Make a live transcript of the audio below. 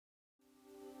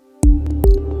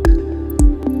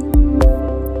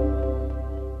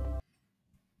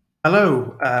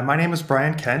Hello, my name is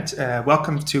Brian Kent.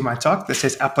 Welcome to my talk. This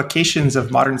is Applications of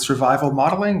Modern Survival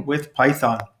Modeling with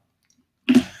Python.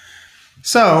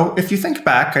 So if you think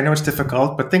back, I know it's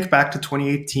difficult, but think back to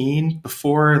 2018,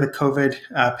 before the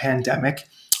COVID pandemic.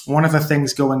 One of the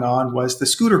things going on was the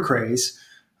scooter craze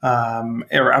around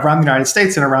the United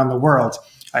States and around the world.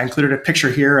 I included a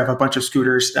picture here of a bunch of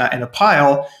scooters in a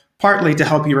pile, partly to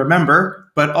help you remember,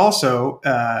 but also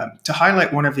to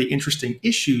highlight one of the interesting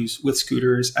issues with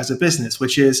scooters as a business,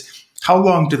 which is how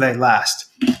long do they last?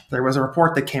 There was a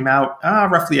report that came out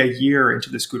roughly a year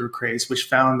into the scooter craze, which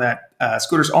found that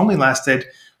scooters only lasted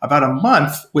about a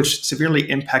month, which severely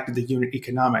impacted the unit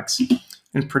economics.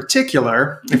 In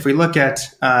particular, if we look at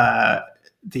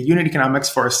the unit economics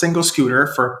for a single scooter,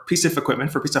 for a piece of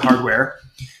equipment, for a piece of hardware,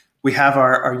 we have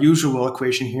our usual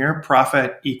equation here: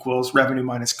 profit equals revenue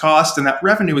minus cost. And that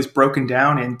revenue is broken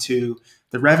down into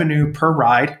the revenue per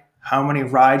ride. How many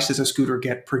rides does a scooter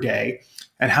get per day?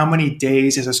 And how many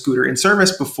days is a scooter in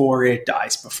service before it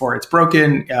dies, before it's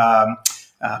broken,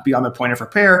 beyond the point of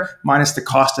repair, minus the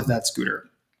cost of that scooter.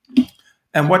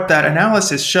 And what that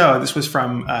analysis showed, this was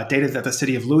from data that the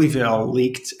city of Louisville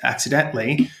leaked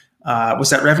accidentally,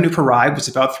 was that revenue per ride was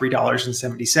about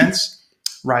 $3.70.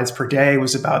 Rides per day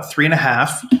was about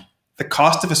 3.5. The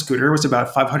cost of a scooter was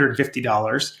about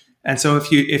 $550. And so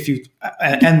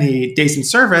and the days in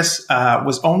service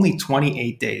was only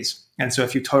 28 days. And so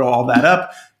if you total all that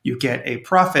up, you get a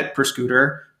profit per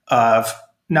scooter of,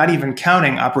 not even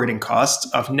counting operating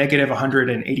costs, of negative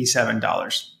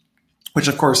 $187, which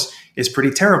of course is pretty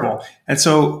terrible. And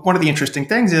so one of the interesting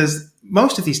things is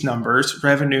most of these numbers,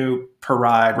 revenue per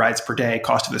ride, rides per day,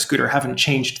 cost of the scooter, haven't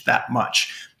changed that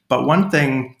much. But one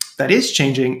thing that is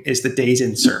changing is the days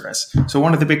in service. So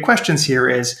one of the big questions here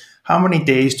is, how many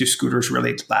days do scooters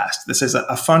really last? This is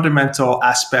a fundamental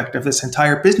aspect of this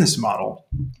entire business model.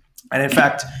 And in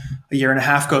fact, a year and a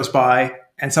half goes by,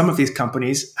 and some of these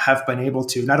companies have been able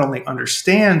to not only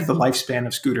understand the lifespan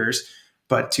of scooters,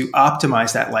 but to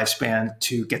optimize that lifespan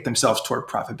to get themselves toward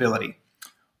profitability.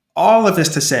 All of this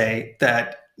to say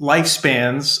that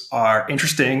lifespans are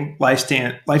interesting,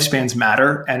 lifespans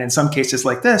matter, and in some cases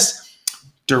like this,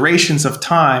 durations of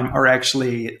time are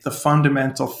actually the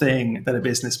fundamental thing that a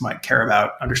business might care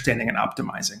about understanding and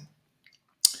optimizing.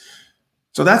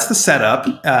 So that's the setup.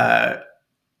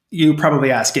 You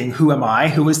probably asking, who am I?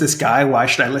 Who is this guy? Why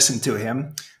should I listen to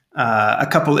him? A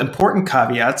couple important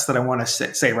caveats that I want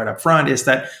to say right up front is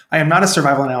that I am not a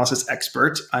survival analysis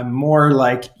expert. I'm more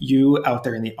like you out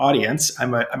there in the audience.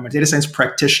 I'm a data science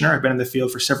practitioner. I've been in the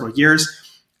field for several years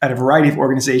at a variety of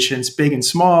organizations, big and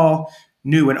small,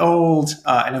 new and old,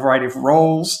 in a variety of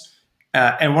roles.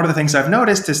 And one of the things I've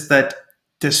noticed is that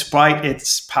despite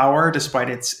its power, despite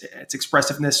its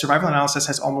expressiveness, survival analysis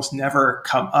has almost never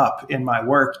come up in my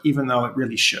work, even though it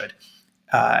really should.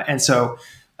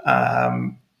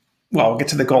 Well, we'll get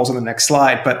to the goals on the next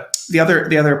slide. But the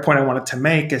other point I wanted to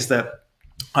make is that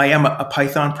I am a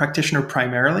Python practitioner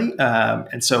primarily.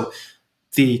 And so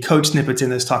the code snippets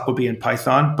in this talk will be in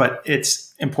Python, but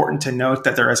it's important to note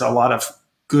that there is a lot of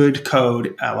good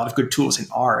code, a lot of good tools in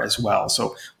R as well. So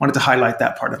I wanted to highlight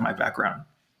that part of my background.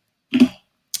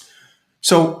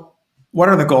 So what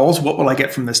are the goals? What will I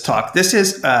get from this talk? This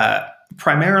is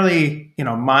primarily,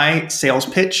 my sales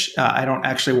pitch. I don't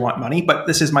actually want money, but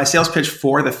this is my sales pitch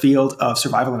for the field of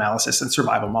survival analysis and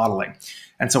survival modeling.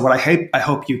 And so what I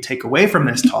hope you take away from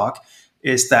this talk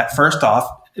is that, first off,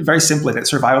 very simply, that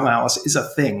survival analysis is a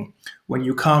thing. When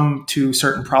you come to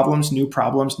certain problems, new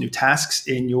tasks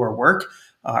in your work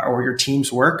or your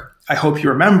team's work, I hope you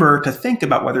remember to think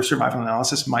about whether survival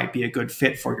analysis might be a good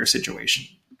fit for your situation.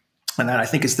 And that, I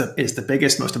think, is the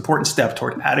biggest, most important step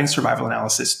toward adding survival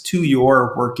analysis to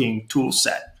your working tool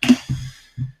set.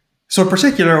 So in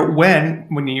particular, when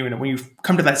you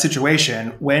come to that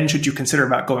situation, when should you consider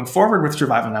about going forward with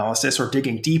survival analysis or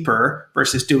digging deeper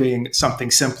versus doing something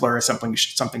simpler, something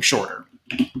shorter?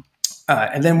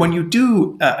 And then when you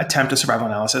do attempt a survival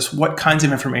analysis, what kinds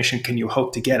of information can you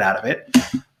hope to get out of it?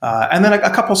 And then a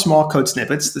couple small code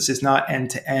snippets. This is not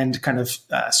end-to-end kind of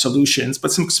solutions,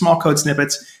 but some small code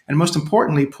snippets, and most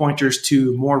importantly, pointers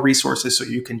to more resources so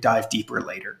you can dive deeper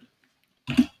later.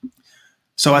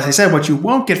 So as I said, what you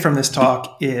won't get from this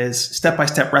talk is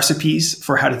step-by-step recipes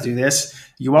for how to do this.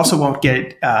 You also won't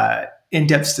get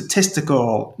in-depth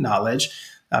statistical knowledge.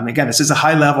 Again, this is a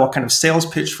high-level kind of sales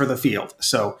pitch for the field.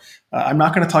 So I'm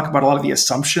not going to talk about a lot of the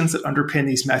assumptions that underpin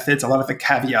these methods, a lot of the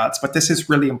caveats, but this is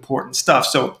really important stuff.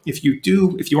 So if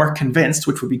you are convinced,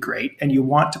 which would be great, and you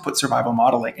want to put survival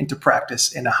modeling into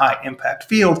practice in a high-impact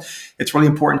field, it's really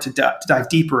important to dive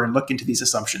deeper and look into these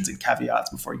assumptions and caveats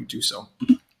before you do so.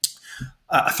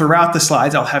 Throughout the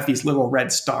slides, I'll have these little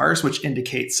red stars, which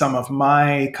indicate some of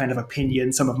my kind of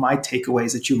opinion, some of my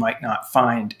takeaways that you might not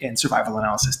find in survival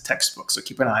analysis textbooks. So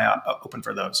keep an eye open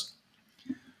for those.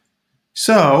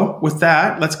 So with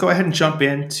that, let's go ahead and jump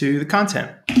into the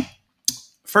content.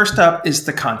 First up is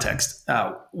the context.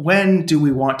 When do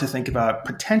we want to think about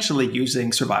potentially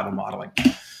using survival modeling?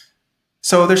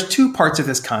 So there's two parts of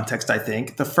this context, I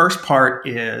think. The first part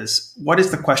is, what is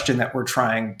the question that we're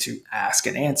trying to ask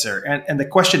and answer? And the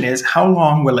question is, how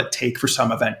long will it take for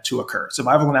some event to occur?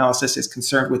 Survival analysis is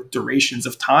concerned with durations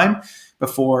of time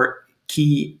before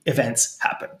key events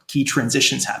happen, key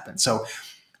transitions happen. So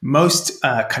most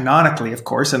canonically, of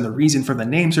course, and the reason for the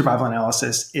name survival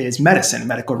analysis is medicine,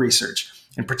 medical research.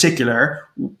 In particular,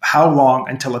 how long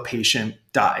until a patient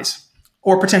dies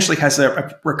or potentially has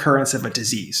a recurrence of a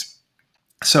disease.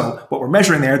 So what we're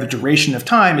measuring there, the duration of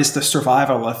time, is the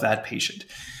survival of that patient.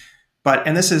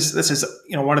 And this is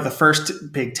one of the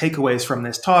first big takeaways from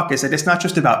this talk is that it's not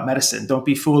just about medicine. Don't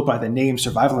be fooled by the name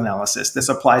survival analysis. This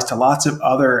applies to lots of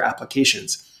other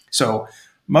applications. So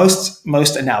most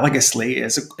analogously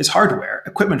is hardware,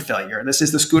 equipment failure. This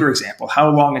is the scooter example. How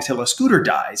long until a scooter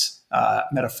dies,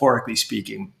 metaphorically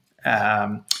speaking?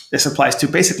 This applies to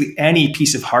basically any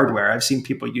piece of hardware. I've seen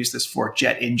people use this for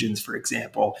jet engines, for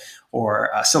example, or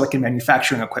silicon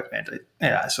manufacturing equipment.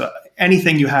 So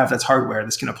anything you have that's hardware,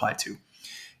 this can apply to.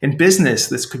 In business,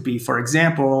 this could be, for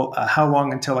example, how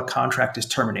long until a contract is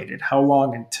terminated? How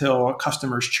long until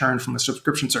customers churn from the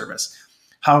subscription service?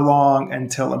 How long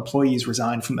until employees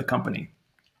resign from the company?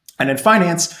 And in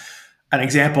finance, an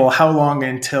example, how long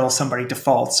until somebody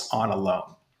defaults on a loan?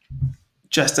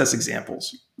 Just as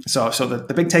examples. So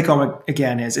the big take home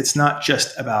again is it's not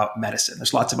just about medicine.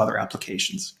 There's lots of other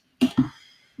applications.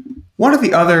 One of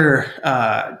the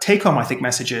other take home, I think,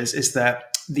 messages is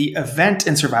that the event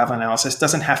in survival analysis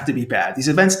doesn't have to be bad. These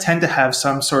events tend to have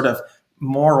some sort of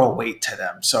moral weight to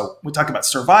them. So we talk about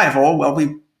survival. Well,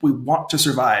 we want to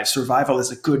survive. Survival is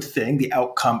a good thing. The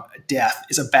outcome, death,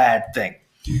 is a bad thing.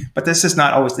 But this is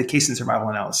not always the case in survival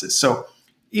analysis. So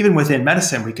even within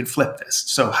medicine, we can flip this.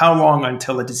 So how long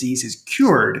until a disease is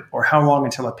cured, or how long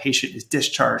until a patient is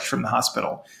discharged from the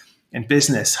hospital? In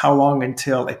business, how long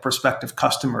until a prospective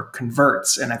customer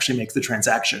converts and actually makes the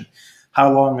transaction?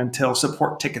 How long until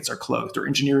support tickets are closed or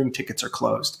engineering tickets are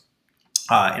closed?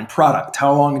 In product,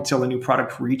 how long until a new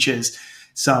product reaches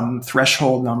some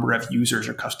threshold number of users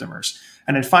or customers?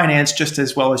 And in finance, just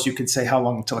as well as you could say how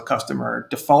long until a customer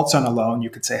defaults on a loan, you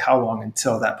could say how long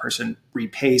until that person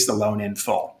repays the loan in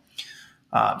full.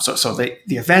 So the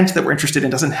event that we're interested in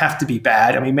doesn't have to be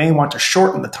bad, and we may want to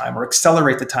shorten the time or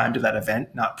accelerate the time to that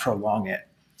event, not prolong it.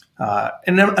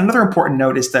 And another important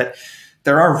note is that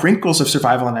there are wrinkles of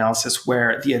survival analysis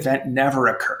where the event never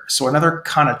occurs. So another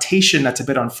connotation that's a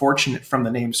bit unfortunate from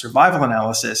the name survival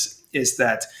analysis is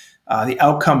that the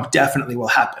outcome definitely will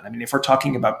happen. I mean, if we're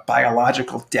talking about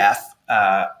biological death,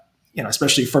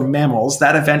 especially for mammals,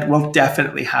 that event will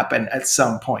definitely happen at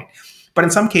some point. But in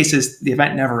some cases, the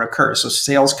event never occurs. So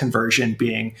sales conversion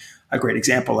being a great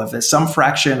example of this. Some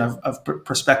fraction of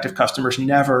prospective customers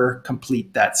never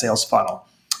complete that sales funnel.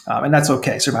 And that's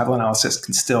okay. Survival analysis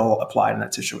can still apply in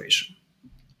that situation.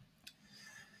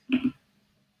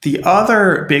 The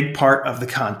other big part of the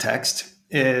context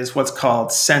is what's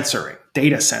called censoring,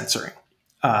 data censoring,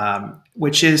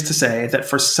 which is to say that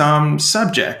for some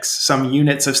subjects, some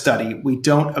units of study, we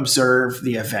don't observe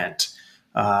the event.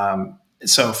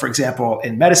 So for example,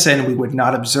 in medicine, we would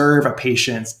not observe a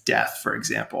patient's death, for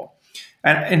example.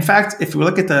 And in fact, if we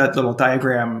look at the little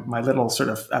diagram, my little sort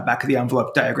of back of the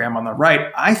envelope diagram on the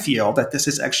right, I feel that this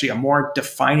is actually a more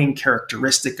defining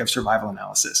characteristic of survival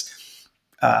analysis.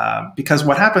 Because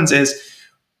what happens is,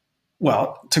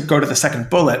 well, to go to the second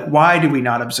bullet, why do we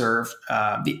not observe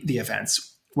the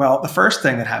events? Well, the first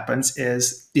thing that happens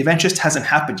is the event just hasn't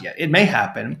happened yet. It may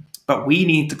happen, but we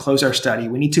need to close our study.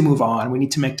 We need to move on. We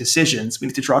need to make decisions. We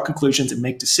need to draw conclusions and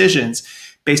make decisions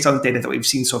based on the data that we've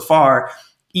seen so far,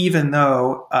 even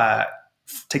though,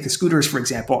 take the scooters, for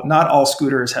example, not all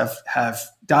scooters have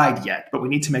died yet, but we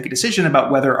need to make a decision about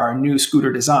whether our new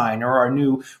scooter design or our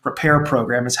new repair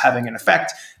program is having an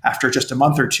effect after just a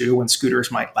month or two when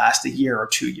scooters might last a year or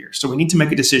 2 years. So we need to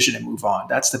make a decision and move on.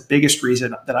 That's the biggest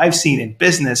reason that I've seen in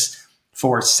business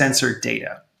for censored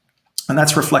data. And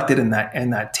that's reflected in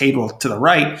that table to the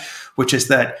right, which is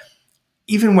that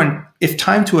even if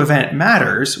time to event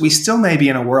matters, we still may be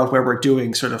in a world where we're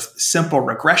doing sort of simple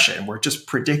regression. We're just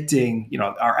predicting,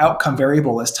 our outcome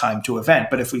variable is time to event.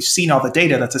 But if we've seen all the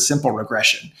data, that's a simple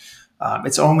regression.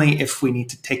 It's only if we need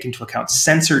to take into account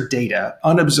censored data,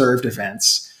 unobserved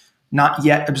events, not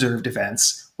yet observed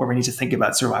events, where we need to think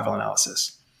about survival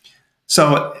analysis.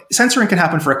 So censoring can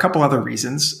happen for a couple other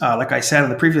reasons. Like I said on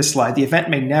the previous slide, the event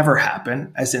may never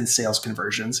happen, as in sales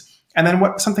conversions. And then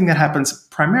something that happens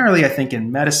primarily, I think,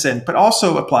 in medicine, but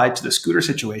also applied to the scooter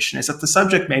situation, is that the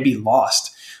subject may be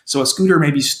lost. So a scooter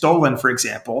may be stolen, for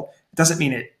example. It doesn't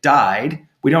mean it died.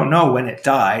 We don't know when it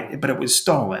died, but it was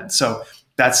stolen. So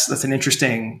that's an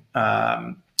interesting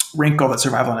wrinkle that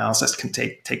survival analysis can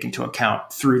take into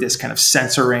account through this kind of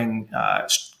censoring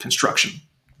construction.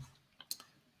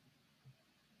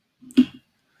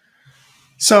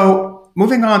 So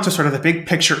moving on to sort of the big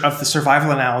picture of the survival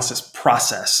analysis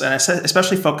process, and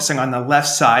especially focusing on the left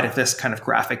side of this kind of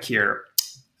graphic here,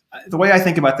 the way I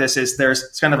think about this is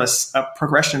there's kind of a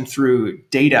progression through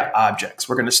data objects.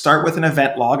 We're going to start with an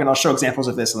event log, and I'll show examples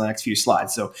of this in the next few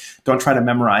slides, so don't try to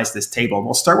memorize this table.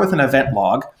 We'll start with an event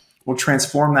log. We'll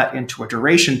transform that into a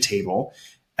duration table,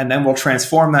 and then we'll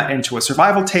transform that into a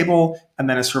survival table, and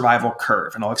then a survival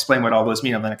curve. And I'll explain what all those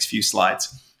mean on the next few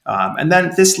slides. And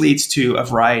then this leads to a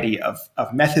variety of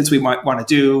methods we might want to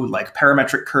do, like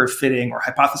parametric curve fitting or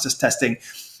hypothesis testing,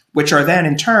 which are then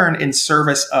in turn in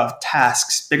service of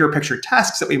tasks, bigger picture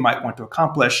tasks that we might want to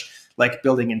accomplish, like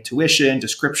building intuition,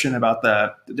 description about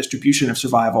the distribution of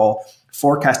survival,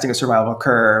 forecasting a survival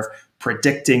curve,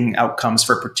 predicting outcomes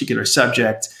for a particular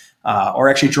subject, or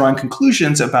actually drawing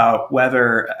conclusions about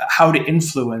how to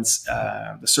influence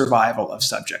the survival of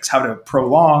subjects, how to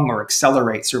prolong or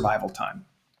accelerate survival time.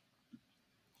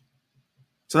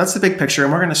 So that's the big picture,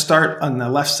 and we're going to start on the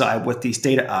left side with these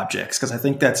data objects, because I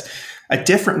think that's a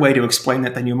different way to explain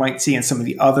it than you might see in some of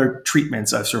the other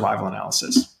treatments of survival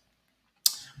analysis.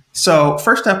 So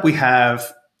first up, we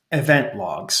have event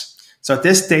logs. So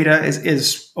this data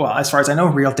is, well, as far as I know,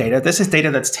 real data. This is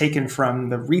data that's taken from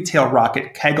the retail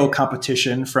rocket Kaggle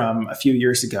competition from a few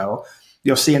years ago.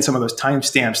 You'll see in some of those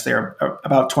timestamps there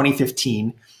about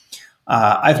 2015.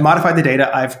 I've modified the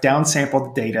data. I've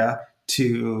downsampled the data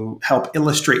to help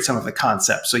illustrate some of the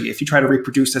concepts. So if you try to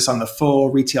reproduce this on the full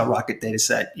retail rocket data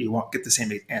set, you won't get the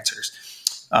same answers.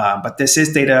 But this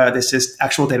is data, this is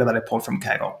actual data that I pulled from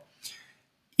Kaggle.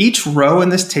 Each row in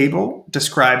this table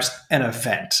describes an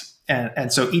event.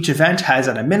 And so each event has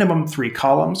at a minimum 3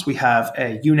 columns. We have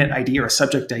a unit ID or a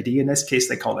subject ID. In this case,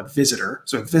 they call it visitor.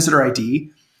 So a visitor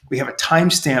ID. We have a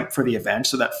timestamp for the event.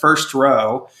 So that first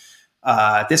row,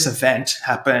 this event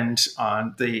happened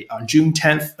on June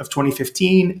 10th of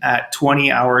 2015 at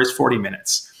 20 hours, 40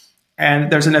 minutes.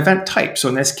 And there's an event type. So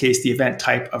in this case, the event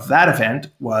type of that event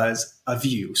was a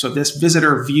view. So this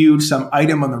visitor viewed some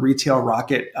item on the Retail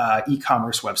Rocket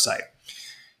e-commerce website.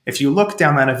 If you look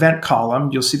down that event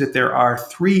column, you'll see that there are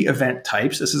 3 event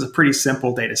types. This is a pretty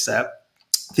simple data set.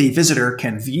 The visitor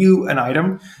can view an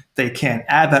item, they can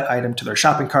add that item to their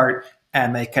shopping cart,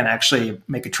 and they can actually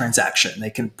make a transaction.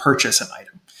 They can purchase an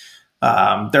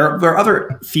item. There are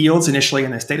other fields initially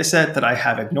in this data set that I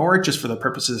have ignored just for the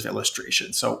purposes of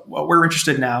illustration. So what we're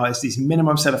interested in now is these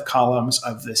minimum set of columns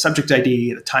of the subject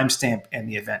ID, the timestamp, and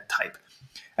the event type.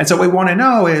 And so what we want to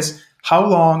know is how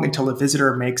long until a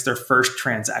visitor makes their first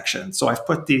transaction. So I've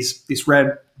put these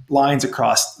red lines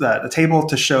across the table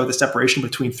to show the separation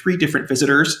between 3 different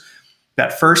visitors.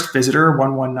 That first visitor,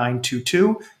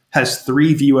 11922, has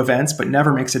 3 view events, but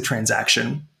never makes a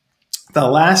transaction. The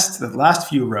last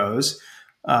few rows,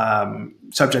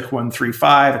 subject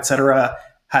 135, et cetera,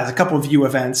 has a couple of view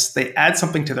events. They add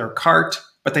something to their cart,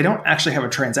 but they don't actually have a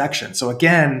transaction. So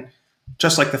again,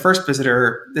 just like the first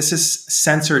visitor, this is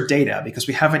censored data because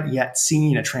we haven't yet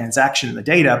seen a transaction in the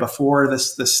data before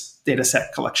this data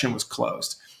set collection was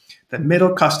closed. The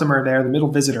middle customer there, the middle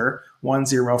visitor,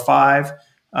 105,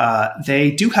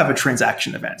 they do have a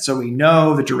transaction event. So we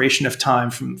know the duration of time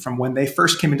from when they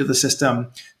first came into the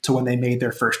system to when they made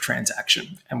their first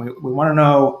transaction. And we want to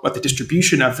know what the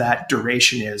distribution of that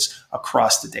duration is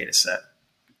across the data set.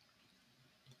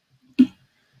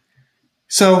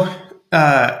 So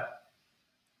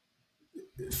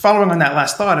following on that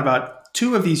last thought about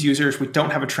 2 of these users, we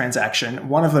don't have a transaction.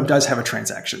 1 of them does have a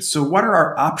transaction. So what are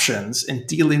our options in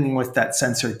dealing with that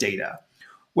censored data?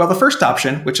 Well, the first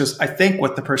option, which is I think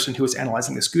what the person who was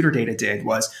analyzing the scooter data did,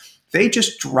 was they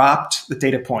just dropped the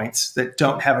data points that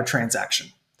don't have a transaction.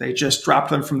 They just dropped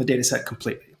them from the data set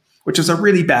completely, which is a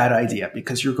really bad idea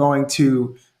because you're going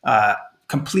to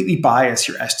completely bias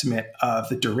your estimate of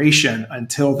the duration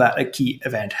until that key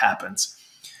event happens.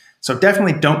 So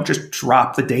definitely don't just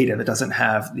drop the data that doesn't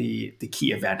have the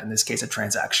key event, in this case, a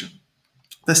transaction.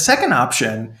 The second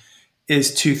option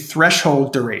is to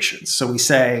threshold durations. So we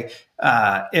say,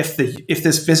 if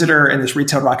this visitor in this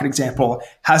Retail Rocket example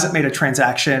hasn't made a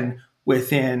transaction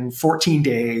within 14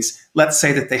 days, let's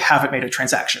say that they haven't made a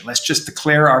transaction. Let's just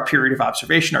declare our period of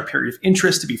observation, our period of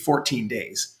interest to be 14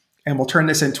 days. And we'll turn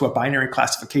this into a binary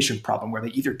classification problem where they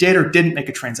either did or didn't make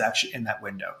a transaction in that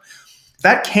window.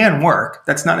 That can work.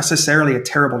 That's not necessarily a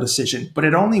terrible decision, but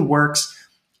it only works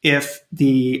if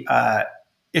the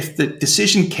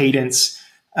decision cadence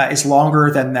is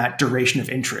longer than that duration of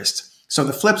interest. So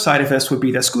the flip side of this would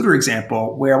be the scooter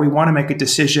example, where we want to make a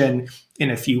decision in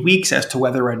a few weeks as to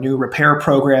whether a new repair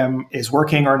program is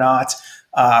working or not,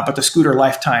 but the scooter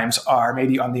lifetimes are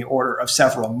maybe on the order of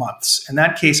several months. In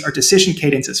that case, our decision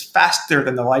cadence is faster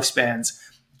than the lifespans,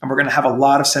 and we're going to have a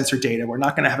lot of sensor data. We're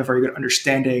not going to have a very good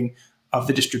understanding of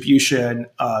the distribution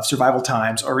of survival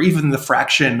times, or even the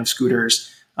fraction of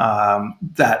scooters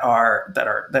that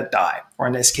die, or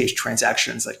in this case,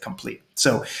 transactions that complete.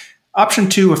 So option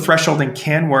 2 of thresholding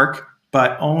can work,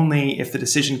 but only if the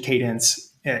decision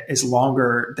cadence is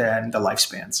longer than the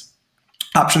lifespans.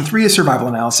 Option 3 is survival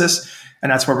analysis,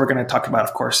 and that's what we're going to talk about,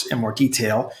 of course, in more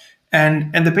detail.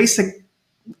 And the basic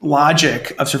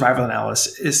logic of survival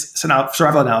analysis is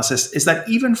that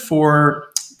even for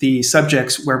the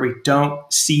subjects where we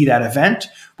don't see that event,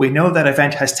 we know that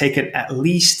event has taken at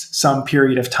least some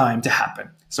period of time to happen.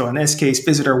 So in this case,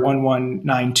 visitor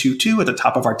 11922 at the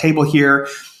top of our table here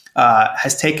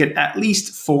has taken at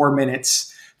least 4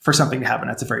 minutes for something to happen.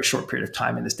 That's a very short period of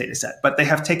time in this data set, but they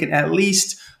have taken at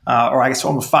least, or I guess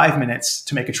almost 5 minutes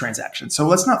to make a transaction. So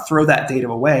let's not throw that data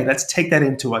away. Let's take that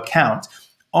into account.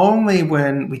 Only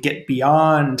when we get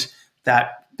beyond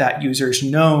that user's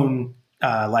known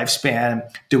lifespan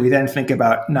do we then think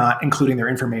about not including their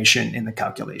information in the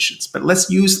calculations. But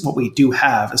let's use what we do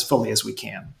have as fully as we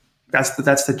can. That's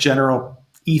the general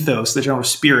ethos, the general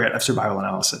spirit of survival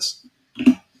analysis.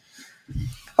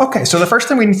 Okay, so the first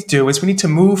thing we need to do is we need to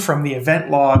move from the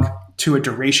event log to a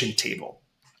duration table.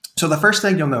 So the first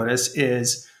thing you'll notice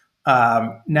is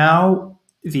now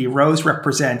the rows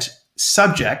represent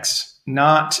subjects,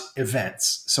 not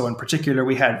events. So in particular,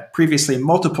 we had previously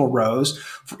multiple rows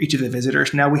for each of the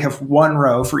visitors. Now we have one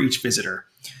row for each visitor.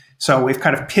 So we've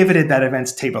kind of pivoted that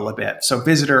events table a bit. So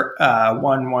visitor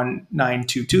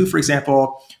 11922, for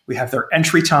example, we have their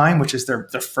entry time, which is their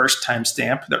first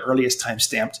timestamp, the earliest time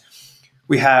stamped.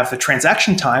 We have the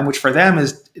transaction time, which for them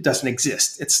it doesn't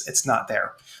exist. It's not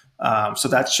there. So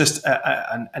that's just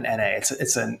an NA.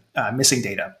 It's a missing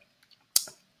data.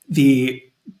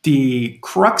 The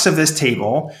crux of this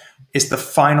table is the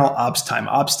final obs time.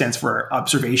 Obs stands for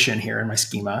observation here in my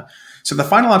schema. So the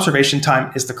final observation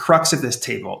time is the crux of this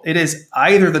table. It is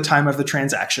either the time of the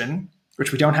transaction,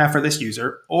 which we don't have for this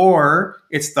user, or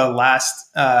it's the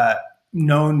last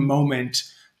known moment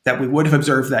that we would have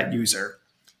observed that user.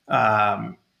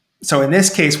 So in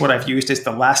this case, what I've used is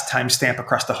the last timestamp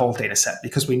across the whole data set,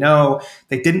 because we know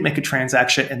they didn't make a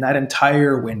transaction in that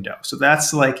entire window. So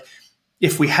that's like,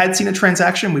 if we had seen a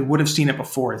transaction, we would have seen it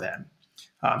before then.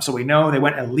 So we know they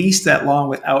went at least that long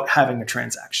without having a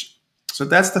transaction. So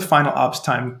that's the final obs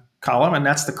time column, and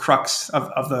that's the crux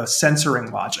of the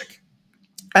censoring logic.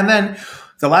 And then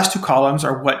the last two columns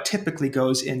are what typically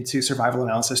goes into survival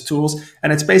analysis tools,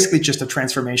 and it's basically just a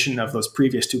transformation of those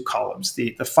previous two columns.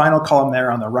 The final column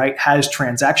there on the right has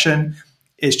transaction,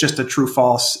 is just a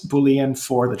true-false Boolean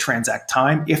for the transact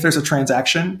time. If there's a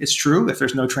transaction, it's true. If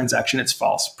there's no transaction, it's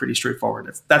false. Pretty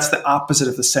straightforward. That's the opposite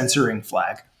of the censoring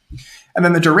flag. And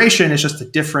then the duration is just the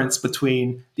difference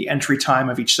between the entry time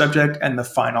of each subject and the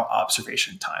final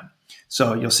observation time.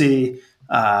 So you'll see,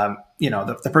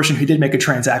 the person who did make a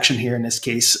transaction here, in this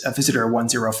case, a visitor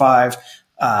 105,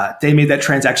 they made that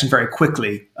transaction very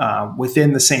quickly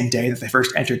within the same day that they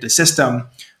first entered the system.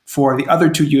 For the other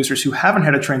two users who haven't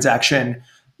had a transaction,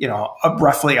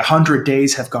 roughly 100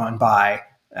 days have gone by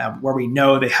where we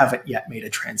know they haven't yet made a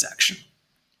transaction.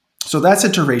 So that's a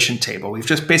duration table. We've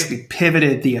just basically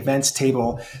pivoted the events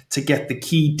table to get the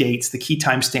key dates, the key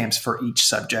timestamps for each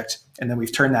subject. And then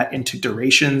we've turned that into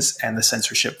durations and the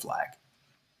censorship flag.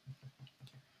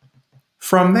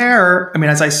 From there,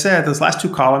 as I said, those last two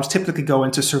columns typically go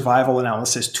into survival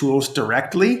analysis tools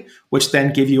directly, which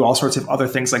then give you all sorts of other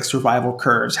things like survival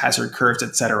curves, hazard curves,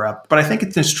 etc. But I think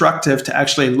it's instructive to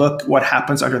actually look what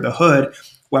happens under the hood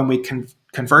when we can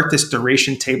convert this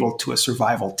duration table to a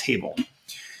survival table.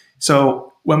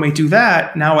 So when we do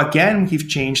that, now again, we've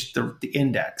changed the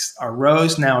index. Our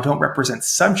rows now don't represent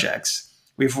subjects.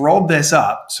 We've rolled this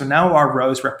up. So now our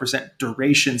rows represent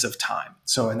durations of time.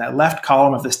 So in that left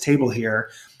column of this table here,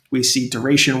 we see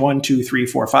duration 1, 2, 3,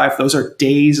 4, 5. Those are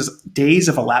days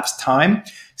of elapsed time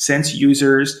since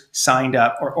users signed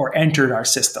up or entered our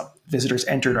system, visitors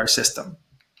entered our system.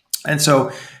 And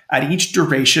so at each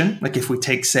duration, like if we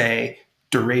take, say,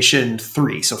 duration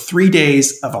 3, so 3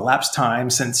 days of elapsed time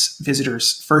since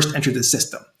visitors first entered the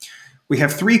system, we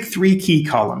have three key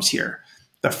columns here.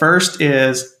 The first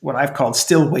is what I've called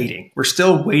still waiting. We're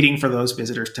still waiting for those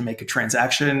visitors to make a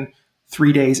transaction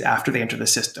 3 days after they enter the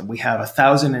system. We have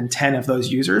 1,010 of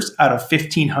those users out of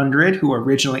 1,500 who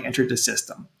originally entered the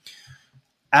system.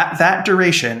 At that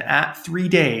duration, at 3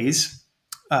 days,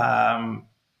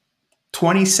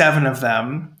 27 of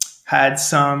them had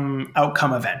some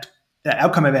outcome event. That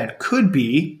outcome event could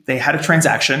be they had a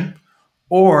transaction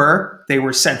or they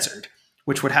were censored,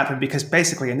 which would happen because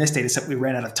basically in this data set, we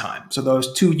ran out of time. So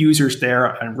those 2 users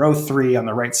there on row 3 on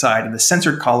the right side in the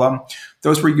censored column,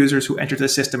 those were users who entered the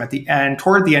system at the end,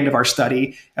 toward the end of our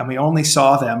study, and we only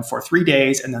saw them for 3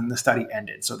 days and then the study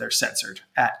ended. So they're censored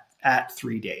at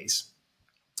 3 days.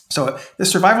 So the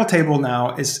survival table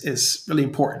now is really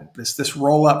important. This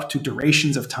roll up to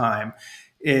durations of time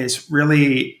is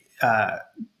really,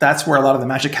 that's where a lot of the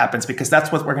magic happens, because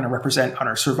that's what we're going to represent on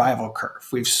our survival curve.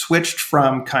 We've switched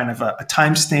from kind of a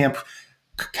timestamp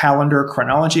calendar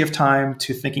chronology of time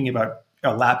to thinking about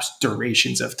elapsed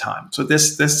durations of time. So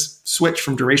this switch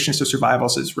from durations to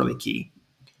survivals is really key.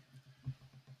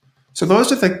 So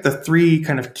those are the 3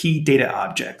 kind of key data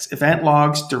objects: event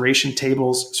logs, duration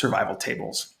tables, survival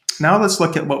tables. Now let's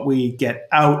look at what we get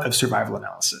out of survival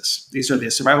analysis. These are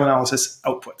the survival analysis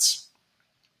outputs.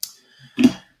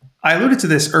 I alluded to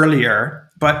this earlier,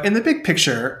 but in the big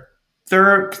picture, there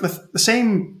are the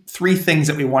same 3 things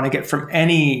that we want to get from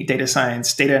any data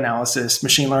science, data analysis,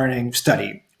 machine learning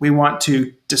study. We want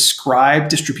to describe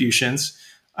distributions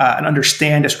and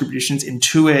understand distributions,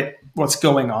 intuit what's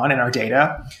going on in our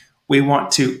data. We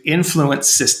want to influence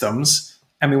systems,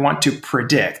 and we want to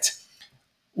predict.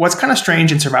 What's kind of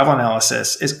strange in survival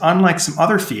analysis is, unlike some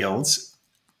other fields,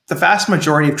 the vast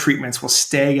majority of treatments will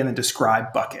stay in the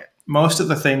describe bucket. Most of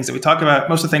the things that we talk about,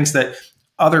 most of the things that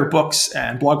other books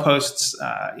and blog posts,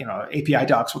 API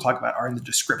docs will talk about are in the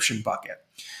description bucket.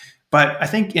 But I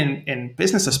think in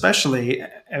business especially,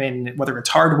 I mean, whether it's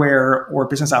hardware or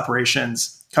business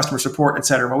operations, customer support, et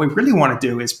cetera, what we really want to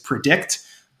do is predict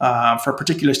for a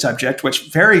particular subject, which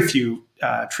very few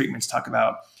treatments talk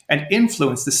about, and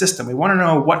influence the system. We want to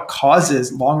know what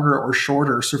causes longer or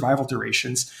shorter survival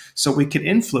durations so we can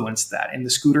influence that. In the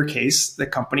scooter case, the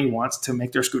company wants to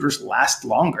make their scooters last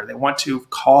longer. They want to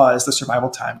cause the survival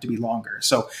time to be longer.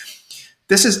 So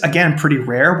this is, again, pretty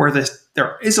rare. Where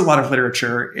there is a lot of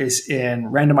literature is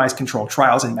in randomized controlled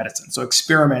trials in medicine. So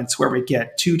experiments where we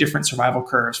get 2 different survival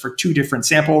curves for 2 different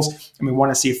samples, and we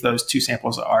want to see if those 2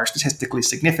 samples are statistically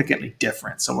significantly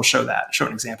different. So we'll show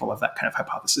an example of that kind of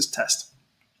hypothesis test.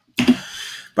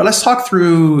 But let's talk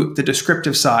through the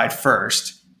descriptive side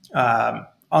first.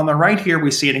 On the right here,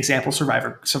 we see an example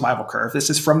survival curve. This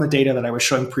is from the data that I was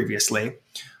showing previously.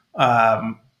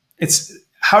 It's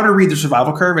how to read the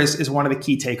survival curve is one of the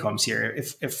key take-homes here.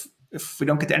 If we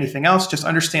don't get to anything else, just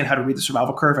understand how to read the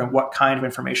survival curve and what kind of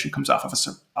information comes off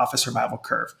a survival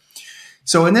curve.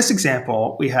 So in this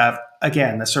example, we have,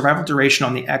 again, the survival duration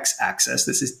on the x-axis.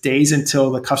 This is days until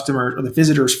the customer or the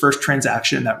visitor's first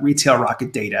transaction, that retail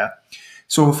rocket data.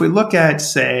 So if we look at,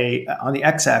 say, on the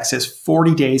x-axis,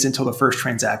 40 days until the first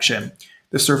transaction,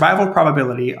 the survival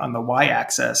probability on the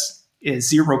y-axis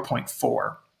is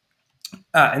 0.4.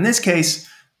 In this case,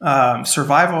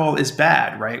 survival is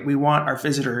bad, right? We want our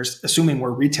visitors, assuming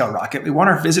we're retail rocket, we want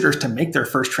our visitors to make their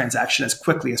first transaction as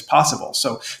quickly as possible.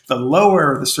 So the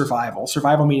lower the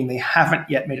survival meaning they haven't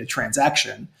yet made a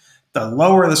transaction, the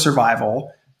lower the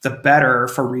survival, the better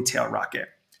for retail rocket.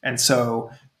 And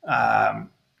so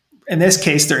in this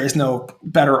case, there is no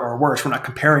better or worse. We're not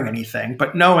comparing anything,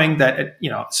 but knowing that,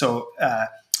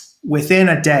 within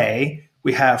a day,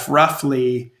 we have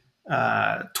roughly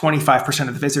 25%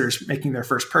 of the visitors making their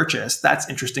first purchase. That's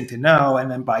interesting to know. And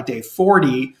then by day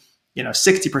 40,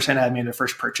 60% have made their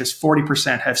first purchase,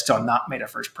 40% have still not made a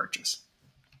first purchase.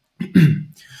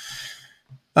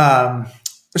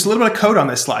 There's a little bit of code on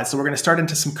this slide, so we're going to start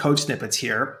into some code snippets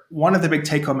here. One of the big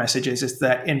take-home messages is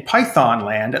that in Python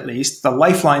land, at least, the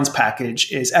Lifelines package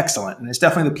is excellent, and it's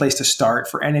definitely the place to start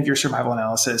for any of your survival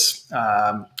analysis. There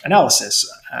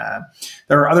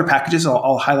are other packages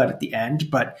I'll highlight at the end,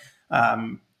 but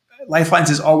Lifelines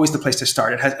is always the place to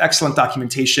start. It has excellent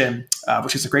documentation,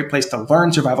 which is a great place to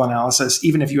learn survival analysis,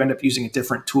 even if you end up using a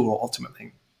different tool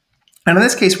ultimately. And in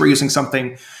this case, we're using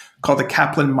something called the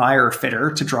Kaplan-Meier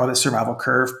fitter to draw the survival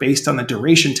curve based on the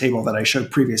duration table that I showed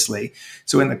previously.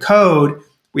 So in the code,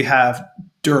 we have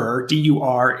dir,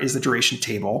 D-U-R is the duration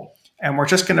table, and we're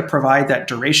just going to provide that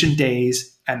duration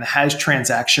days and the has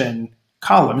transaction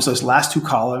columns, those last 2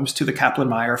 columns, to the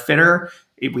Kaplan-Meier fitter.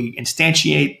 We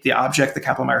instantiate the object, the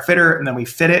Kaplan-Meier fitter, and then we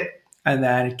fit it, and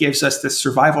then it gives us this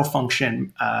survival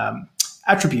function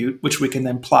attribute, which we can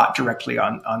then plot directly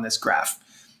on this graph.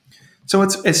 So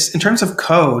it's in terms of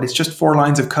code, it's just 4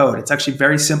 lines of code. It's actually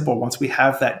very simple once we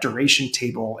have that duration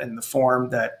table in the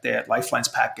form that the Lifelines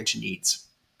package needs.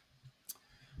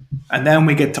 And then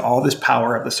we get to all this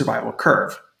power of the survival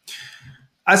curve.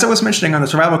 As I was mentioning on the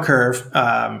survival curve,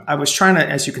 I was trying to,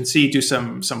 as you can see, do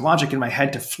some logic in my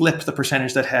head to flip the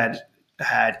percentage that had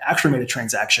actually made a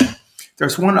transaction.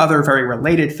 There's one other very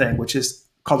related thing, which is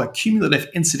called a cumulative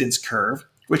incidence curve,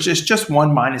 which is just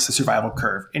 1 minus the survival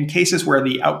curve. In cases where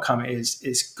the outcome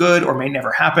is good or may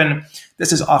never happen,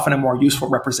 this is often a more useful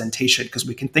representation because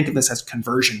we can think of this as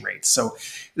conversion rates. So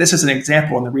this is an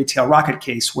example in the Retail Rocket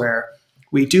case where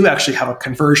we do actually have a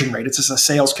conversion rate. It's just a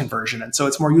sales conversion. And so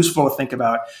it's more useful to think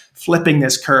about flipping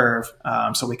this curve.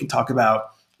 So we can talk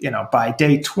about, by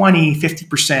day 20,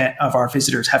 50% of our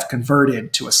visitors have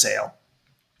converted to a sale.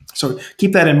 So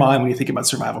keep that in mind when you think about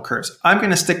survival curves. I'm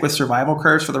going to stick with survival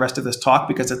curves for the rest of this talk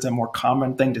because it's a more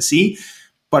common thing to see.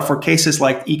 But for cases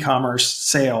like e-commerce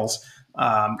sales,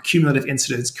 cumulative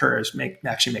incidence curves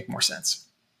actually make more sense.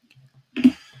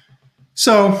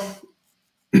 So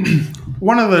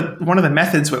one of the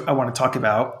methods I want to talk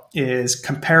about is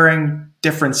comparing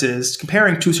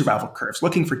two survival curves,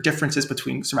 looking for differences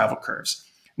between survival curves.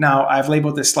 Now, I've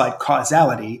labeled this slide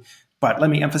causality, but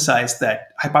let me emphasize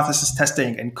that hypothesis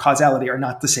testing and causality are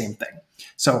not the same thing.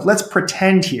 So let's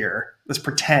pretend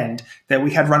that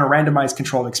we had run a randomized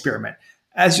controlled experiment.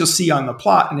 As you'll see on the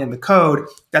plot and in the code,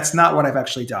 that's not what I've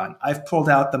actually done. I've pulled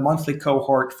out the monthly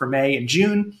cohort for May and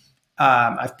June.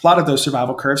 I've plotted those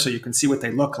survival curves so you can see what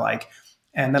they look like.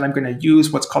 And then I'm going to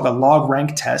use what's called a log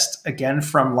rank test, again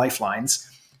from Lifelines,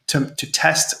 to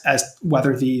test as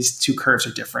whether these two curves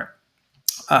are different.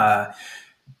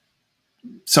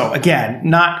 So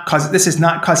again, this is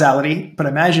not causality, but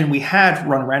imagine we had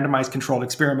run a randomized controlled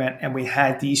experiment and we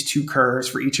had these two curves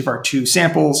for each of our 2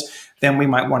 samples. Then we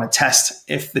might want to test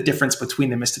if the difference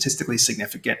between them is statistically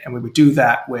significant. And we would do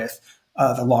that with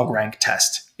the log rank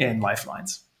test in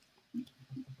Lifelines.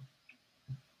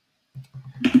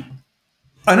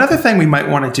 Another thing we might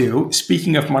want to do,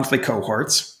 speaking of monthly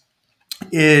cohorts,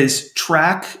 is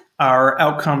track our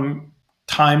outcome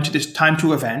time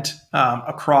to event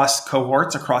across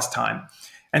cohorts, across time.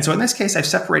 And so in this case, I've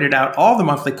separated out all the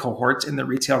monthly cohorts in the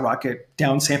Retail Rocket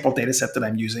downsample data set that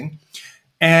I'm using.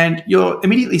 And you'll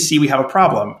immediately see we have a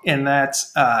problem in that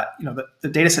the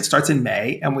data set starts in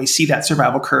May, and we see that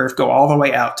survival curve go all the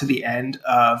way out to the end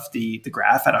of the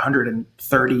graph at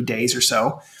 130 days or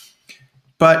so.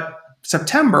 But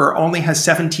September only has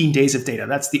 17 days of data.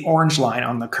 That's the orange line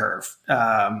on the curve.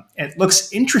 It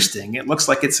looks interesting. It looks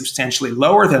like it's substantially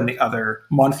lower than the other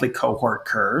monthly cohort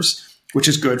curves, which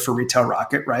is good for Retail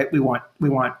Rocket, right? We want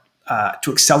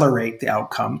to accelerate the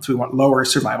outcome, so we want lower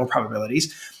survival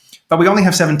probabilities. But we only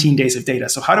have 17 days of data.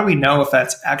 So how do we know if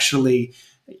that's actually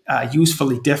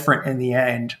usefully different in the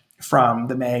end from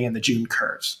the May and the June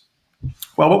curves?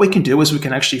 Well, what we can do is we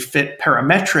can actually fit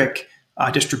parametric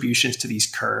distributions to these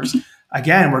curves.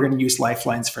 Again, we're going to use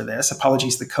Lifelines for this.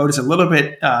 Apologies, the code is a little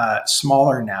bit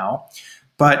smaller now.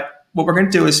 But what we're going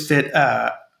to do is fit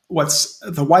what's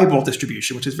the Weibull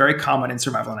distribution, which is very common in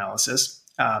survival analysis.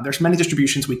 There's many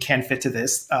distributions we can fit to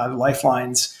this. The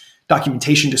Lifelines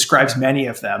documentation describes many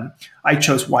of them. I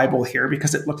chose Weibull here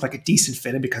because it looked like a decent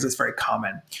fit and because it's very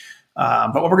common.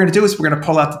 But what we're going to do is we're going to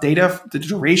pull out the data, the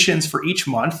durations for each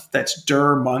month. That's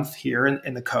dir month here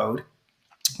in the code,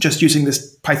 just using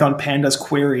this Python pandas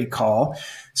query call.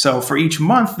 So for each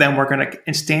month, then we're going to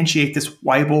instantiate this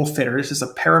Weibull fitter. This is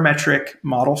a parametric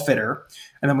model fitter.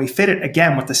 And then we fit it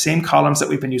again with the same columns that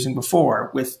we've been using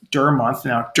before with dir month,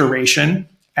 now duration,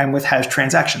 and with hash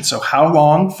transaction. So how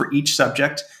long for each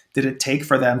subject did it take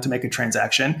for them to make a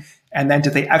transaction? And then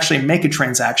did they actually make a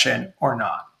transaction or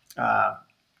not?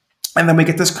 And then we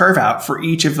get this curve out for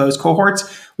each of those cohorts.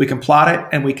 We can plot it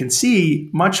and we can see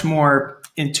much more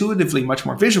intuitively, much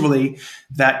more visually,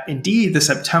 that indeed the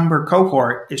September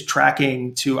cohort is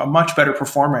tracking to a much better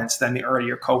performance than the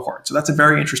earlier cohort. So that's a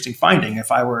very interesting finding.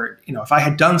 If I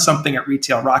had done something at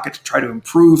Retail Rocket to try to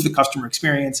improve the customer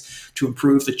experience, to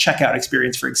improve the checkout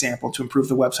experience, for example, to improve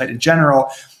the website in general,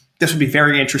 this would be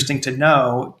very interesting to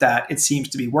know that it seems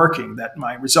to be working, that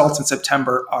my results in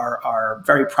September are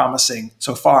very promising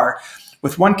so far,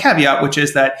 with one caveat, which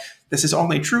is that this is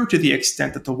only true to the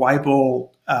extent that the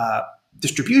Weibull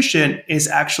distribution is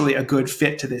actually a good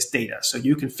fit to this data. So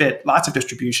you can fit lots of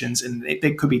distributions and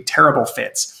they could be terrible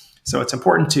fits. So it's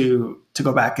important to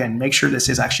go back and make sure this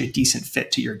is actually a decent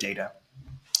fit to your data.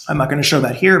 I'm not going to show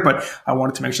that here, but I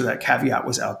wanted to make sure that caveat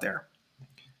was out there.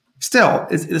 Still,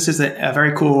 this is a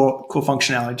very cool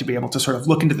functionality to be able to sort of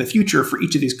look into the future for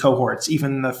each of these cohorts,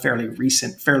 even the fairly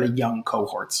recent, fairly young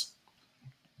cohorts.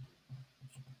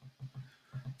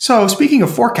 So speaking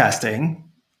of forecasting,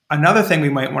 another thing we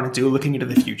might want to do looking into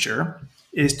the future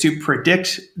is to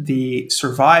predict the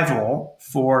survival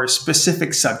for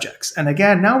specific subjects. And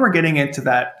again, now we're getting into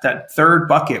that third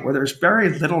bucket where there's very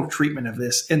little treatment of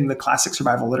this in the classic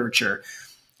survival literature.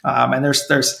 And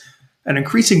there's an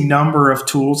increasing number of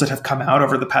tools that have come out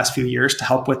over the past few years to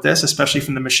help with this, especially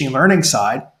from the machine learning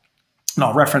side. And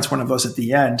I'll reference one of those at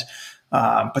the end.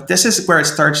 But this is where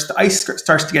the ice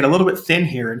starts to get a little bit thin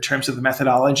here in terms of the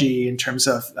methodology, in terms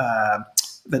of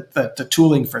the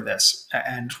tooling for this,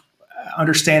 and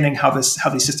understanding how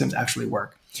these systems actually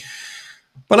work.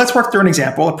 But let's work through an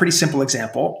example, a pretty simple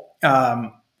example.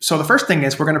 So the first thing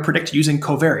is we're going to predict using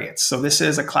covariates. So this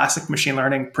is a classic machine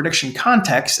learning prediction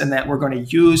context, in that we're going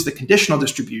to use the conditional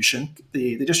distribution,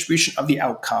 the distribution of the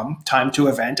outcome, time to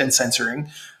event and censoring,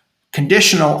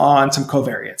 conditional on some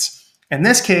covariates. In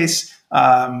this case,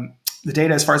 the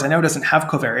data, as far as I know, doesn't have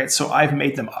covariates, so I've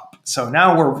made them up. So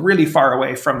now we're really far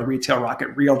away from the retail rocket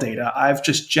real data. I've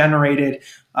just generated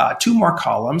 2 more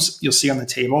columns. You'll see on the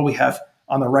table, we have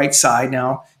on the right side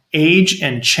now, age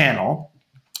and channel.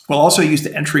 We'll also use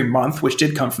the entry month, which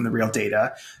did come from the real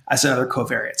data, as another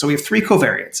covariate. So we have 3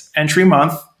 covariates: entry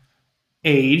month,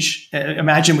 age.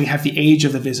 Imagine we have the age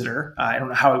of the visitor. I don't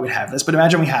know how we would have this, but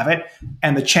imagine we have it,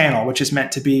 and the channel, which is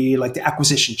meant to be like the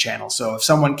acquisition channel. So if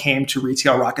someone came to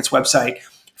Retail Rocket's website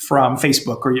from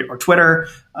Facebook or Twitter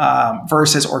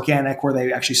versus organic, where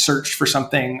they actually searched for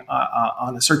something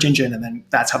on the search engine, and then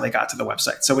that's how they got to the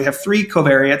website. So we have 3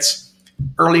 covariates: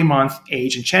 early month,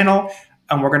 age, and channel,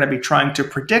 and we're going to be trying to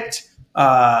predict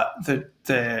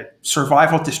the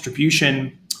survival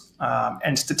distribution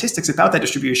and statistics about that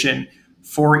distribution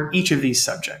for each of these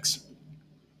subjects.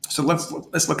 So let's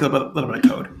look at a little bit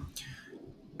of code.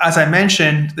 As I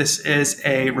mentioned, this is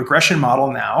a regression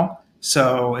model now.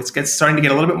 So it's starting to get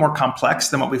a little bit more complex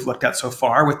than what we've looked at so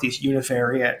far with these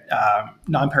univariate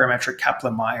non-parametric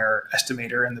Kaplan-Meier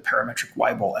estimator and the parametric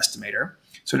Weibull estimator.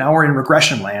 So now we're in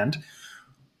regression land.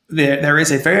 There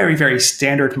is a very, very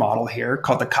standard model here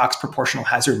called the Cox proportional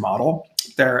hazard model.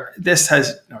 This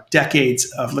has decades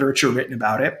of literature written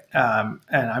about it, and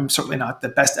I'm certainly not the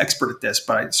best expert at this,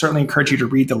 but I certainly encourage you to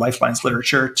read the Lifelines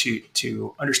literature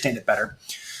to understand it better.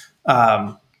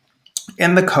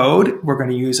 In the code, we're going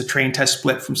to use a train test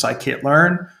split from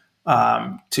scikit-learn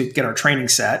to get our training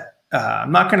set.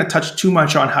 I'm not going to touch too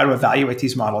much on how to evaluate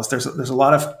these models. There's a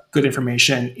lot of good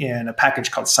information in a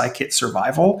package called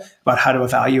Scikit-survival about how to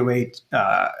evaluate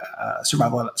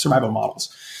survival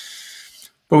models.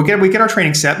 But we get our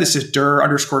training set. This is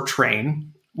dir_train.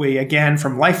 We, again,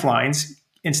 from Lifelines,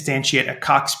 instantiate a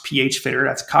Cox pH fitter.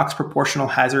 That's Cox proportional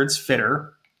hazards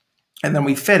fitter. And then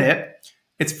we fit it.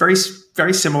 It's very,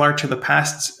 very similar to the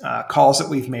past calls that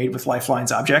we've made with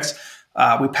Lifelines objects.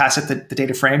 We pass it the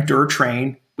data frame,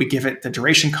 dir_train. We give it the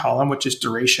duration column, which is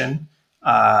duration,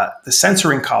 the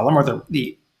censoring column, or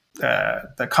the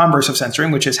converse of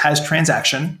censoring, which is has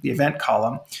transaction, the event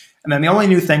column. And then the only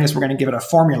new thing is we're going to give it a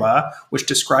formula which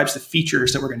describes the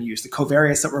features that we're going to use, the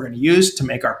covariates that we're going to use to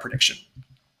make our prediction.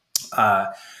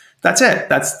 That's it.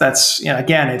 That's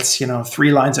again, it's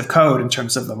 3 lines of code in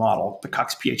terms of the model, the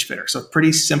Cox pH fitter. So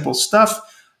pretty simple stuff.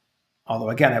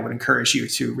 Although again, I would encourage you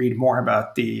to read more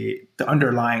about the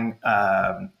underlying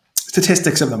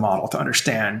statistics of the model to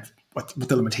understand what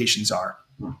the limitations are.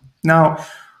 Now,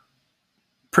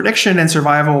 prediction and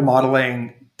survival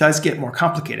modeling does get more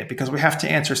complicated because we have to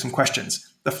answer some questions.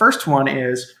 The first one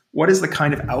is, what is the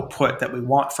kind of output that we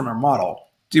want from our model?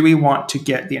 Do we want to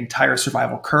get the entire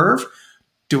survival curve?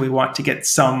 Do we want to get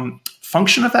some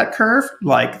function of that curve,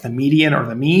 like the median or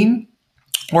the mean?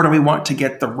 Or do we want to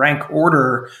get the rank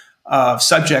order of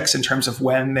subjects in terms of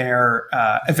when their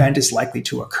event is likely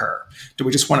to occur? Do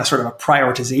we just want a sort of a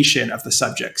prioritization of the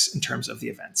subjects in terms of the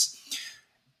events?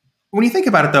 When you think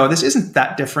about it, though, this isn't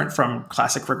that different from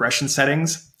classic regression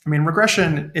settings. I mean,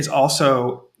 regression is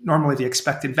also normally the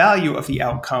expected value of the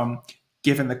outcome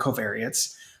given the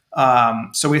covariates.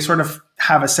 So we sort of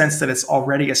have a sense that it's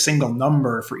already a single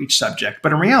number for each subject.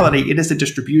 But in reality, it is a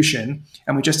distribution,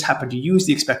 and we just happen to use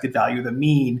the expected value, the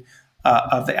mean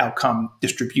of the outcome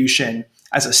distribution,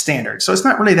 as a standard. So it's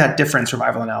not really that different in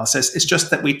survival analysis. It's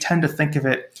just that we tend to think of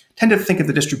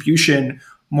the distribution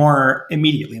more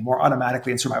immediately, more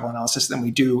automatically in survival analysis than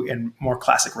we do in more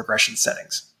classic regression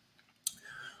settings.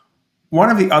 One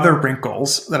of the other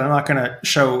wrinkles that I'm not going to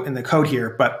show in the code here,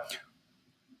 but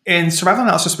in survival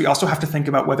analysis, we also have to think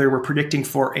about whether we're predicting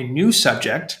for a new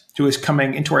subject who is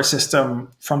coming into our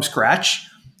system from scratch,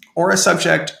 or a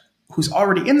subject who's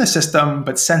already in the system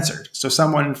but censored. So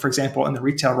someone, for example, in the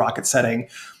retail rocket setting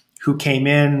who came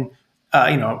in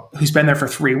who's been there for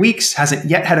 3 weeks, hasn't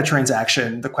yet had a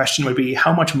transaction, the question would be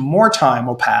how much more time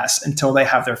will pass until they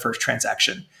have their first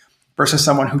transaction versus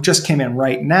someone who just came in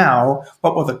right now.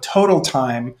 What will the total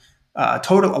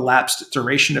elapsed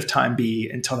duration of time be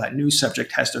until that new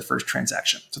subject has their first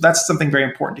transaction? So that's something very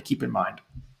important to keep in mind.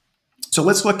 So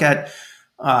let's look at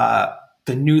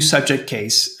the new subject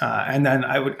case. And then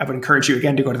I would encourage you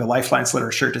again to go to the Lifelines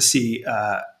literature to see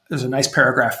there's a nice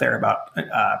paragraph there about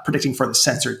predicting for the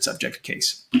censored subject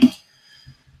case.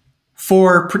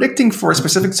 For predicting for a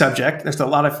specific subject, there's a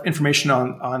lot of information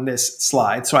on this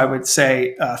slide. So I would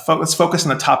say let's focus on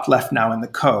the top left now in the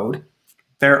code.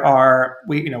 There are,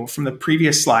 from the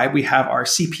previous slide, we have our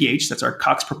CPH, that's our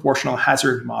Cox proportional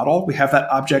hazard model. We have that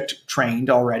object trained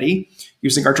already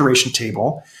using our duration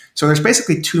table. So there's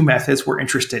basically two methods we're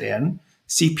interested in,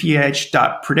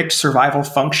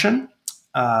 cph.predictSurvival function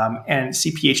and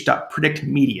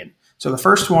cph.predictMedian. So the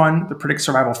first one, the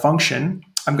predictSurvival function,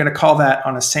 I'm going to call that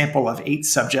on a sample of 8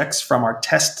 subjects from our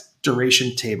test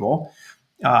duration table.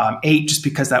 8 just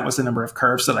because that was the number of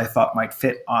curves that I thought might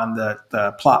fit on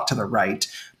the plot to the right,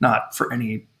 not for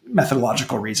any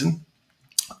methodological reason.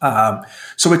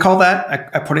 So we call that,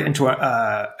 I put it into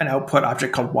an output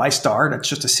object called y star. That's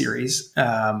just a series.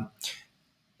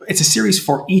 It's a series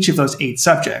for each of those 8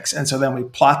 subjects. And so then we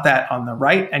plot that on the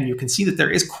right, and you can see that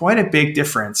there is quite a big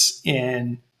difference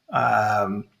in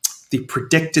the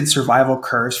predicted survival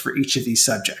curves for each of these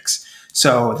subjects.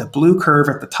 So the blue curve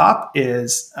at the top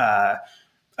is a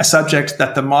subject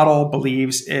that the model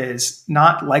believes is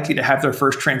not likely to have their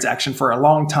first transaction for a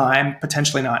long time,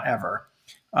 potentially not ever.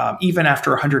 Even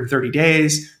after 130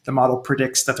 days, the model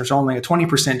predicts that there's only a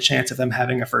 20% chance of them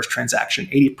having a first transaction,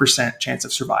 80% chance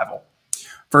of survival,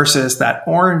 versus that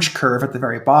orange curve at the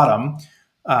very bottom,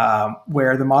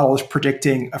 where the model is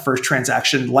predicting a first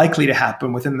transaction likely to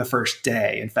happen within the first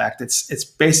day. In fact, it's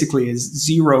basically a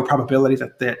 0 probability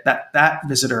that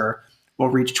visitor will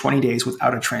reach 20 days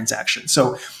without a transaction.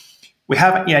 So we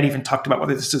haven't yet even talked about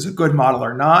whether this is a good model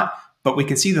or not, but we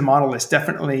can see the model is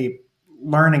definitely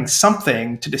learning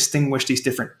something to distinguish these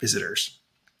different visitors.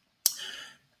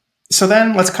 So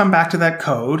then let's come back to that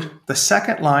code. The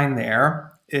second line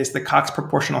there is the Cox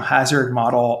proportional hazard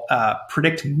model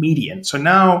predict median. So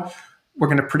now we're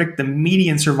going to predict the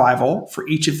median survival for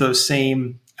each of those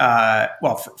same,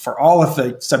 for all of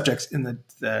the subjects in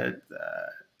the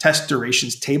test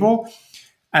durations table.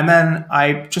 And then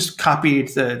I just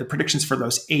copied the predictions for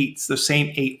those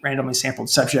same 8 randomly sampled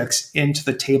subjects into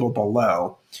the table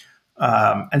below.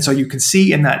 And so you can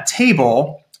see in that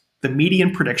table, the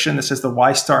median prediction. This is the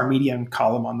y star median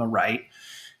column on the right.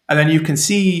 And then you can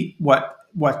see what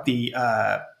the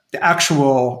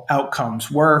actual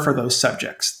outcomes were for those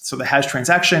subjects. So the has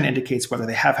transaction indicates whether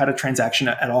they have had a transaction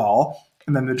at all.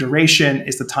 And then the duration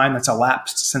is the time that's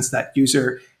elapsed since that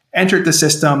user entered the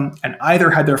system and either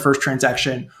had their first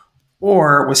transaction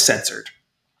or was censored.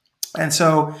 And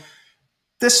so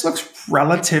this looks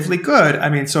relatively good. I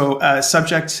mean, so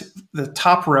subject, the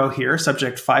top row here,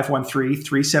 subject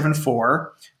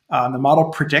 513374, the model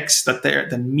predicts that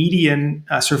the median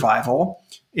survival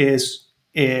is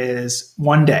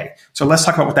 1 day. So let's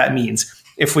talk about what that means.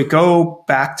 If we go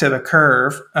back to the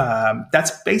curve,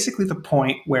 that's basically the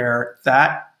point where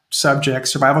that subject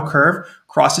survival curve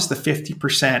crosses the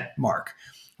 50% mark,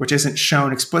 which isn't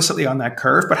shown explicitly on that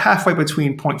curve, but halfway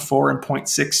between 0.4 and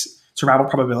 0.6 survival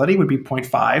probability would be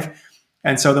 0.5.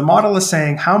 And so the model is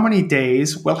saying how many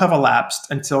days will have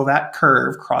elapsed until that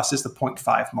curve crosses the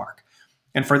 0.5 mark.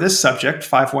 And for this subject,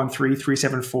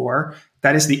 513374,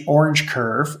 that is the orange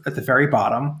curve at the very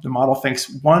bottom. The model thinks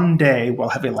 1 day will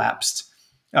have elapsed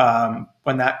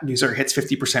when that user hits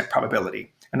 50%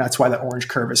 probability. And that's why the orange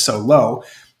curve is so low.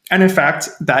 And in fact,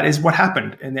 that is what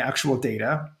happened in the actual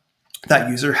data. That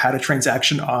user had a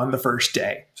transaction on the first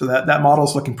day. So that model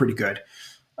is looking pretty good.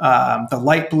 The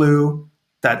light blue,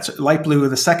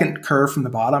 the second curve from the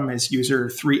bottom is user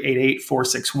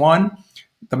 388461.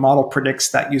 The model predicts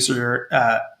that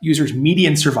user's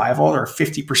median survival, or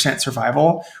 50%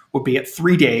 survival, will be at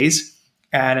 3 days.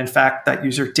 And in fact, that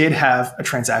user did have a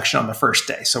transaction on the first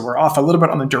day. So we're off a little bit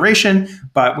on the duration,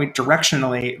 but we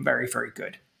directionally very, very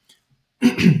good.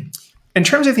 In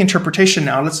terms of the interpretation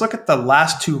now, let's look at the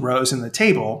last 2 rows in the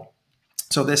table.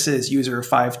 So this is user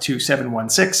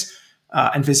 52716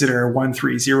 and visitor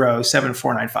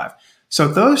 1307495. So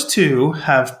those 2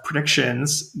 have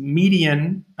predictions,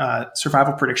 median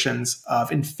survival predictions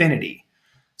of infinity.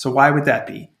 So why would that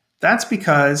be? That's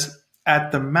because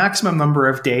at the maximum number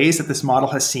of days that this model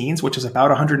has seen, which is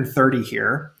about 130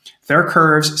 here, their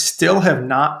curves still have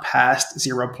not passed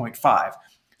 0.5.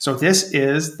 So this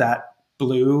is that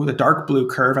blue, the dark blue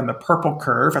curve, and the purple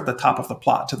curve at the top of the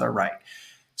plot to the right.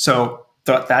 So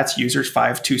that's users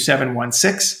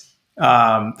 52716.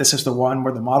 This is the one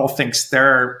where the model thinks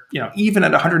they're, even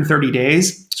at 130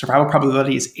 days, survival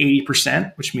probability is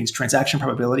 80%, which means transaction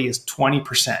probability is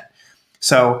 20%.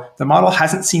 So the model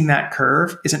hasn't seen that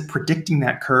curve, isn't predicting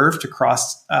that curve to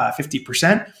cross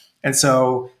 50%. And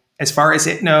so as far as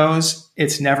it knows,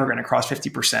 it's never going to cross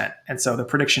 50%. And so the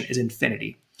prediction is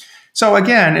infinity. So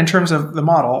again, in terms of the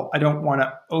model, I don't want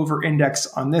to over-index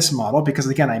on this model because,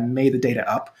 again, I made the data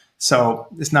up. So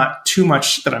there's not too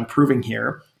much that I'm proving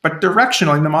here. But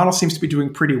directionally, the model seems to be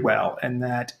doing pretty well, and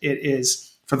that it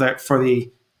is for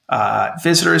the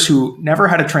visitors who never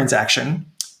had a transaction,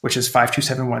 which is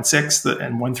 52716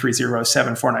 and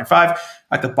 130749.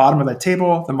 At the bottom of that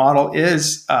table, the model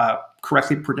is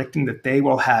correctly predicting that they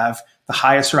will have the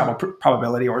highest survival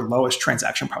probability or lowest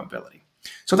transaction probability.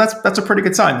 So that's a pretty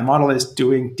good sign. The model is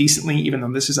doing decently, even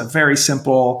though this is a very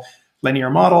simple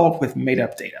linear model with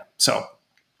made-up data. So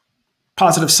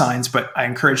positive signs, but I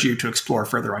encourage you to explore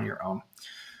further on your own.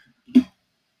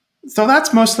 So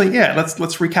that's mostly it. Let's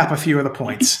recap a few of the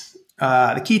points.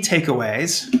 The key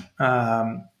takeaways.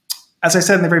 As I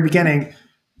said in the very beginning,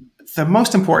 the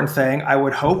most important thing I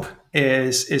would hope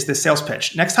is the sales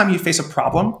pitch. Next time you face a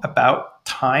problem about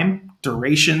time,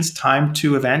 durations, time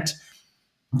to event,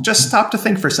 just stop to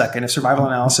think for a second if survival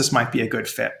analysis might be a good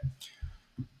fit.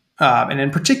 And in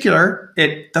particular,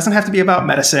 it doesn't have to be about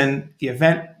medicine. The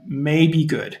event may be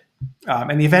good,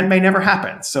 and the event may never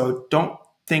happen. So don't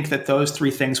think that those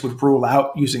three things would rule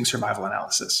out using survival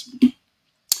analysis.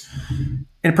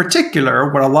 In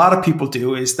particular, what a lot of people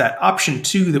do is that option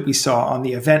 2 that we saw on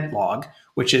the event log,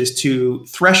 which is to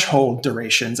threshold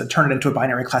durations and turn it into a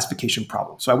binary classification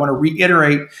problem. So I want to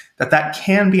reiterate that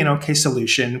can be an okay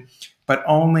solution, but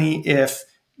only if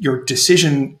your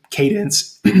decision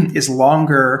cadence is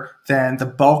longer than the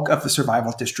bulk of the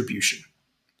survival distribution.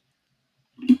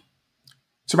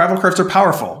 Survival curves are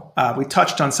powerful. We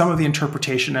touched on some of the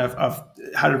interpretation of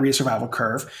how to read a survival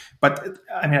curve. But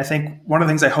I think one of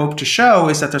the things I hope to show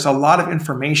is that there's a lot of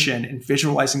information in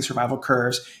visualizing survival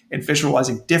curves and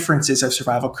visualizing differences of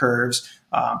survival curves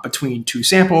between two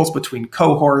samples, between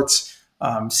cohorts,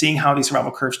 seeing how these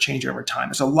survival curves change over time.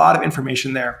 There's a lot of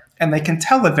information there, and they can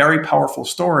tell a very powerful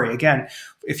story. Again,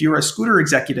 if you're a Scooter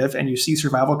executive and you see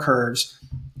survival curves,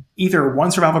 either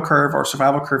one survival curve or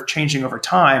survival curve changing over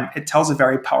time, it tells a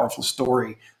very powerful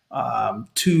story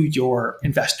to your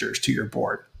investors, to your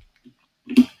board.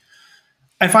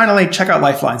 And finally, check out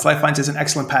Lifelines. Lifelines is an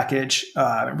excellent package.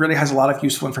 It really has a lot of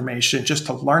useful information just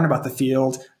to learn about the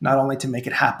field, not only to make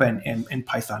it happen in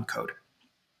Python code.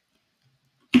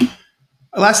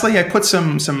 Lastly, I put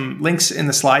some links in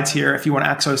the slides here if you want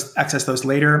to access those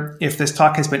later. If this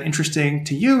talk has been interesting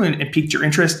to you and piqued your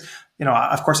interest,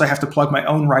 of course, I have to plug my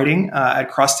own writing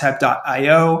at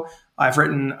crosstab.io. I've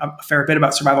written a fair bit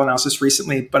about survival analysis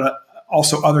recently, but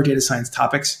also other data science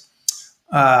topics.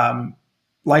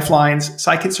 Lifelines,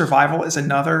 Scikit-survival is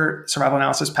another survival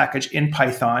analysis package in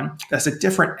Python that's a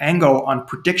different angle on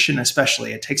prediction,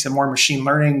 especially. It takes a more machine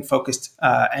learning focused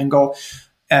angle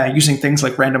using things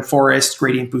like random forests,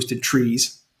 gradient boosted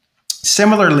trees.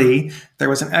 Similarly, there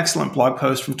was an excellent blog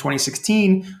post from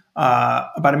 2016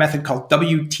 about a method called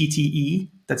WTTE,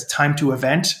 that's time to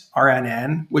event,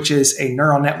 RNN, which is a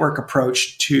neural network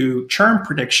approach to churn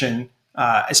prediction,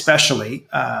 especially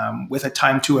with a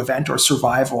time to event or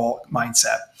survival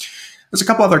mindset. There's a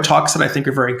couple other talks that I think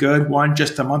are very good. One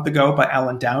just a month ago by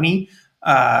Alan Downey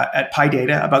at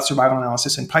PyData about survival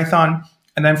analysis in Python.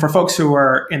 And then for folks who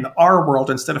are in the R world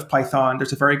instead of Python,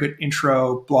 there's a very good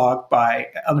intro blog by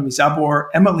Emily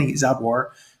Zabor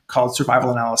called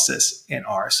Survival Analysis in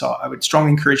R. So I would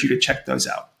strongly encourage you to check those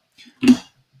out.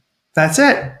 That's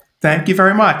it. Thank you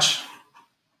very much.